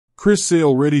Chris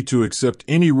Sale ready to accept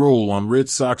any role on Red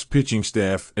Sox pitching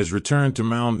staff as return to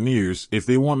Mountaineers. If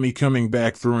they want me coming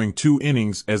back throwing 2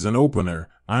 innings as an opener,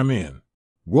 I'm in.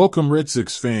 Welcome Red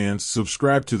Sox fans,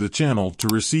 subscribe to the channel to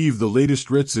receive the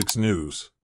latest Red Sox news.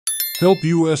 Help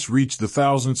us reach the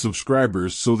 1,000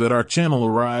 subscribers so that our channel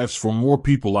arrives for more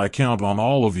people. I count on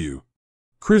all of you.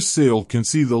 Chris Sale can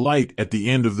see the light at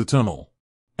the end of the tunnel.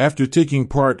 After taking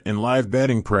part in live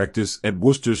batting practice at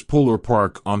Worcester's Polar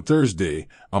Park on Thursday,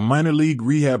 a minor league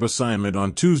rehab assignment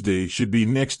on Tuesday should be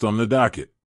next on the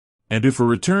docket. And if a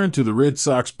return to the Red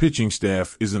Sox pitching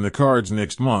staff is in the cards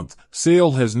next month,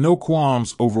 Sale has no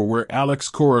qualms over where Alex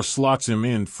Cora slots him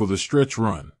in for the stretch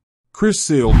run. Chris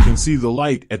Sale can see the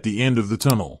light at the end of the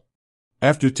tunnel.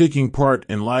 After taking part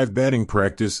in live batting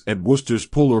practice at Worcester's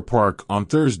Polar Park on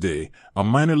Thursday, a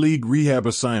minor league rehab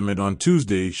assignment on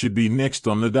Tuesday should be next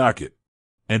on the docket.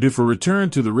 And if a return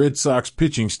to the Red Sox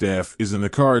pitching staff is in the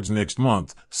cards next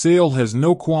month, Sale has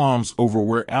no qualms over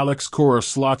where Alex Cora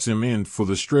slots him in for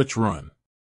the stretch run.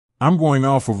 I'm going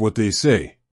off of what they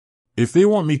say. If they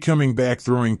want me coming back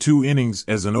throwing 2 innings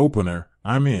as an opener,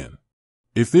 I'm in.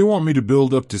 If they want me to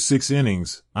build up to 6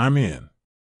 innings, I'm in.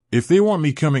 If they want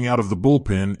me coming out of the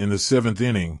bullpen in the 7th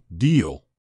inning, deal.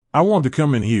 I want to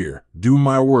come in here, do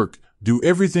my work, do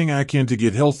everything I can to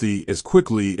get healthy as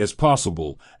quickly as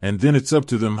possible, and then it's up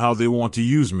to them how they want to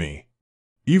use me.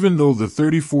 Even though the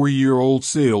 34-year-old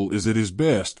Sale is at his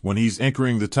best when he's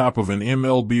anchoring the top of an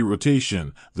MLB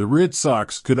rotation, the Red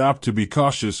Sox could opt to be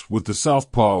cautious with the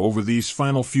southpaw over these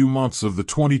final few months of the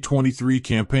 2023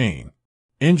 campaign.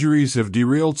 Injuries have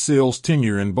derailed Sale's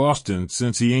tenure in Boston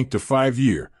since he inked a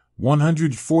 5-year,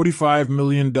 $145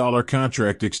 million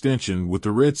contract extension with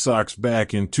the Red Sox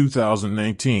back in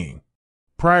 2019.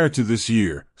 Prior to this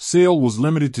year, Sale was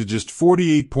limited to just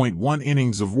 48.1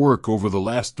 innings of work over the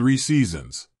last 3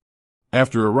 seasons.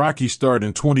 After a rocky start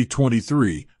in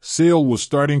 2023, Sale was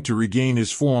starting to regain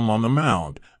his form on the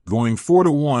mound, going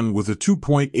 4-1 with a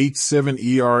 2.87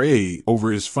 ERA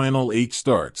over his final 8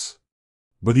 starts.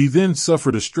 But he then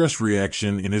suffered a stress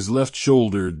reaction in his left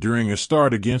shoulder during a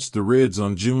start against the Reds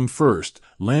on June 1st,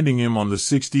 landing him on the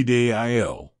 60-day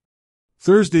IL.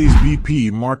 Thursday's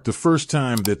BP marked the first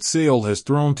time that Sale has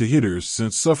thrown to hitters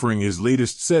since suffering his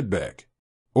latest setback.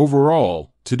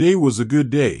 Overall, today was a good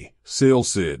day, Sale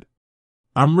said.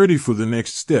 I'm ready for the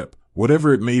next step,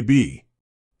 whatever it may be.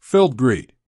 Felt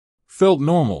great. Felt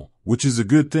normal, which is a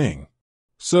good thing.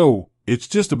 So, it's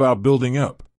just about building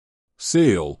up.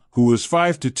 Sale, who is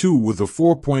 5-2 with a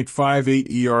 4.58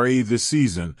 ERA this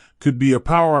season, could be a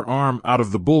power arm out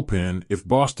of the bullpen if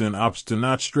Boston opts to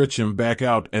not stretch him back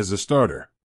out as a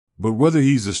starter. But whether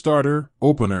he's a starter,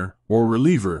 opener, or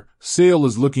reliever, Sale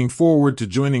is looking forward to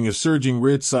joining a surging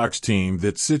Red Sox team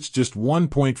that sits just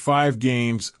 1.5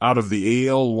 games out of the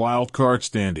AL wildcard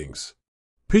standings.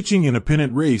 Pitching in a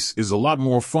pennant race is a lot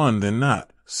more fun than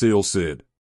not, Sale said.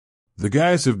 The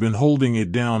guys have been holding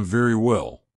it down very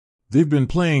well. They've been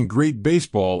playing great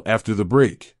baseball after the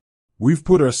break. We've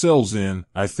put ourselves in,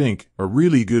 I think, a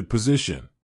really good position.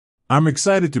 I'm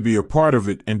excited to be a part of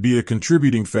it and be a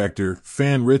contributing factor.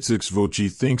 Fan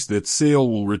Wcvb-tv thinks that Sale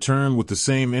will return with the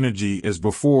same energy as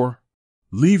before.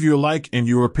 Leave your like and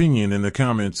your opinion in the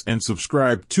comments and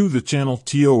subscribe to the channel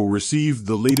to receive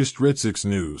the latest Red Sox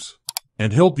news.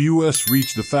 And help us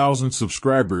reach the 1,000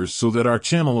 subscribers so that our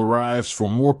channel arrives for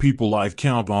more people. I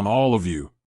count on all of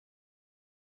you.